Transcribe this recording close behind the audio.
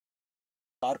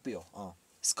Scorpio.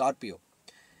 Scorpio.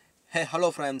 Hey, hello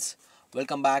friends.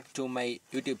 Welcome back to my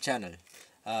YouTube channel.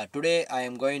 Today I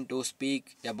am going to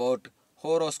speak about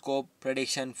horoscope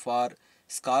prediction for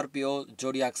Scorpio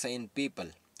zodiac sign people.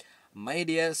 My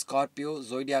dear Scorpio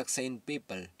zodiac sign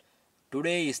people,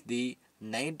 today is the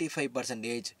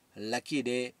 95% lucky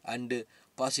day and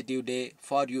positive day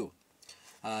for you.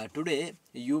 Today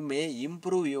you may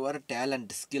improve your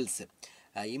talent skills.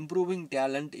 Improving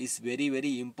talent is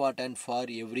very important for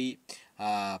every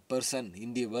person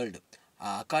in the world.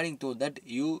 According to that,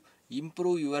 you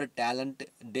improve your talent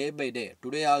day by day.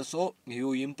 Today also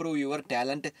you improve your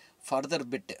talent further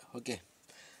bit. Okay.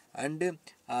 And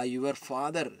your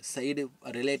father side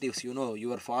relatives,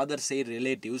 your father side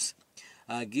relatives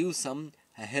give some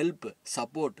help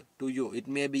support to you. It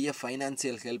may be a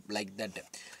financial help like that.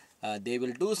 They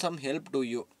will do some help to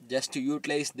you. Just to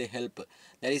utilize the help.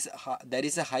 There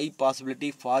is a high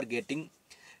possibility for getting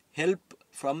help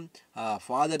from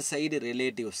father side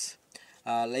relatives,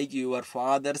 like your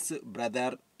father's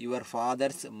brother, your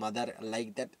father's mother,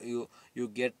 like that. You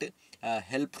get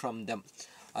help from them.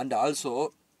 And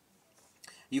also,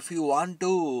 if you want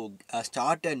to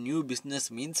start a new business,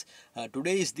 means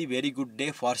today is the very good day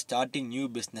for starting new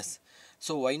business.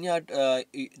 So why not,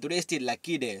 today is the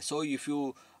lucky day. So if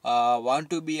you want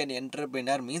to be an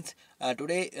entrepreneur, means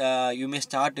today you may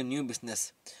start a new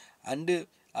business. And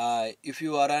if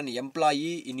you are an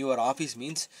employee in your office,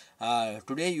 means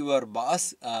today your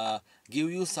boss give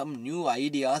you some new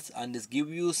ideas and give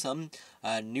you some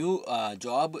new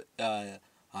job,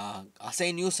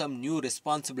 assign you some new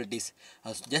responsibilities.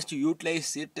 Just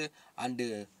utilize it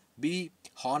and be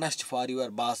honest for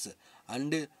your boss,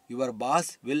 and your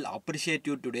boss will appreciate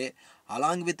you today.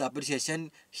 Along with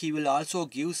appreciation, he will also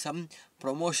give some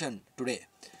promotion today.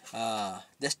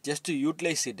 Just to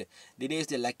utilize it. Today is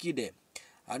the lucky day,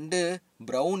 and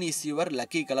brown is your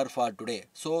lucky color for today.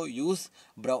 So use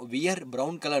wear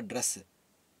brown color dress.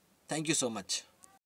 Thank you so much.